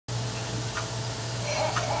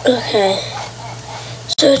Okay.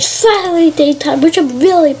 So it's finally daytime, which I'm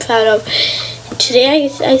really proud of. Today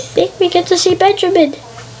I think we get to see Benjamin.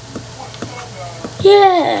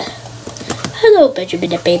 Yeah. Hello, Benjamin,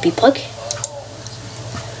 the baby pug.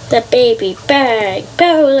 The baby bear,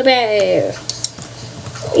 polar bear.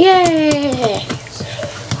 Yeah.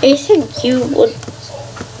 I think you would.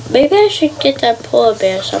 Maybe I should get that polar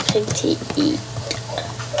bear something to eat.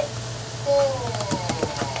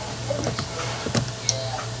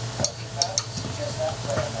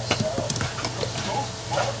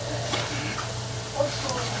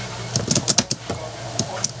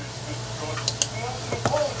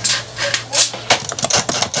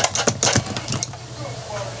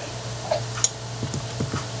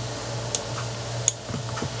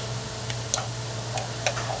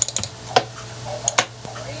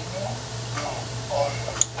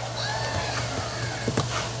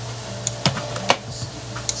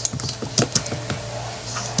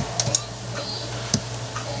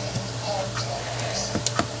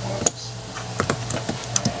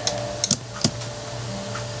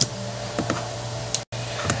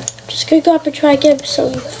 Just gonna go up and try to get him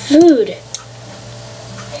some food.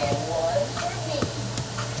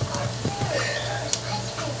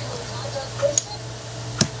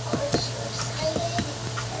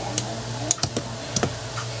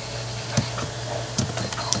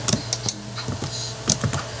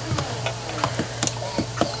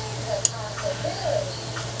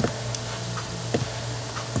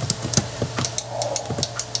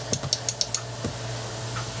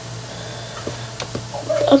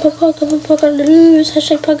 I'm a pug on the loose,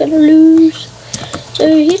 hashtag pug on the loose. So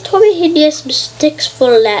he told me he needs some sticks for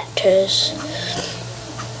letters.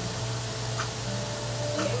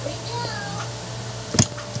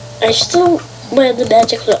 I still wear the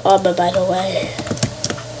magical armor, by the way.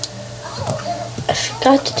 I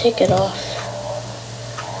forgot to take it off.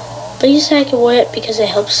 But you said I can wear it because it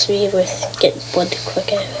helps me with getting blood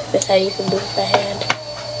quicker without even moving my hand.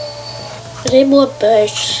 I need more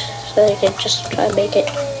birch so I can just try and make it.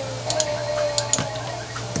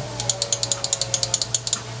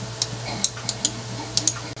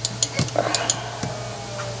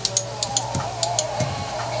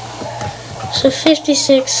 So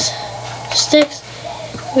 56 sticks.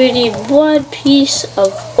 We need one piece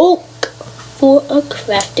of oak for a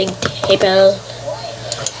crafting table.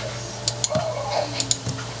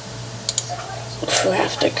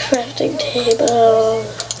 Craft a crafting table.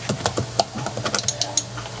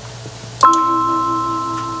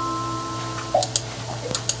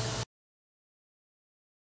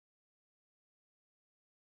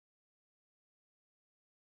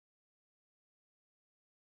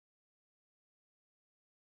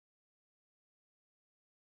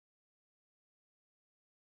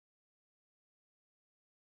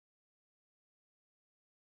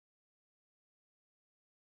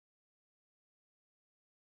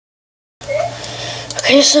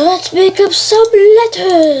 Okay, so let's make up some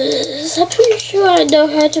letters. I'm pretty sure I know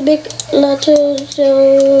how to make letters,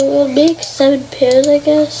 so we'll make 7 pairs, I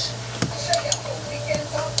guess.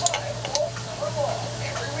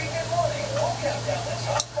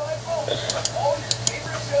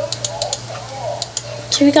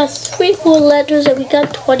 So we got 3 more letters and we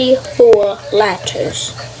got 24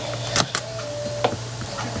 letters.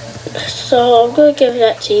 So I'm gonna give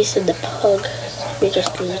that to Ethan the pug. We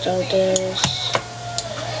just do it all this.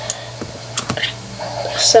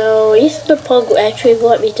 So Ethan the pug actually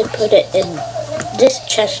want me to put it in this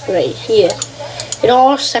chest right here. It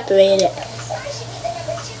all separated.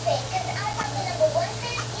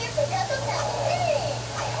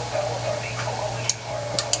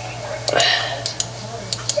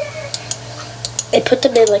 They put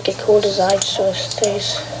them in like a cool design source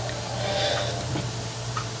things.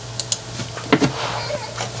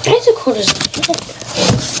 That's a cool design.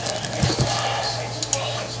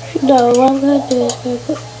 No, what I'm gonna do is gonna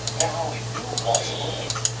put.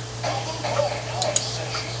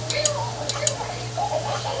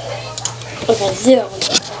 Okay, there we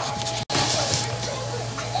go.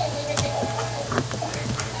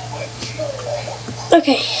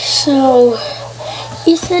 Okay, so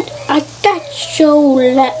Ethan, I got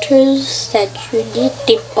your letters that you need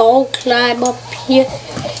to all climb up here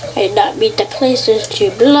and not meet the places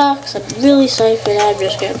 2 blocks. I'm really sorry for that. I'm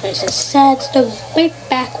just gonna place a sandstone right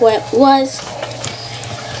back where it was.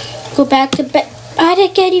 Go back to bed. I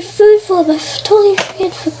didn't get any food for him. I totally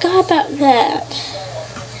forgot about that.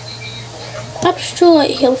 I'm sure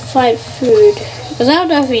he'll find food. Because I don't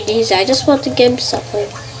know if he needs it. I just want to give him something.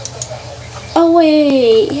 Oh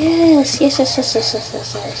wait, yes.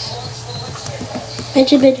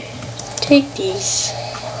 Benjamin, take these.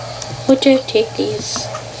 Would you take these?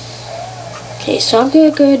 Okay, so I'm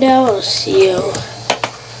gonna go now. I'll see you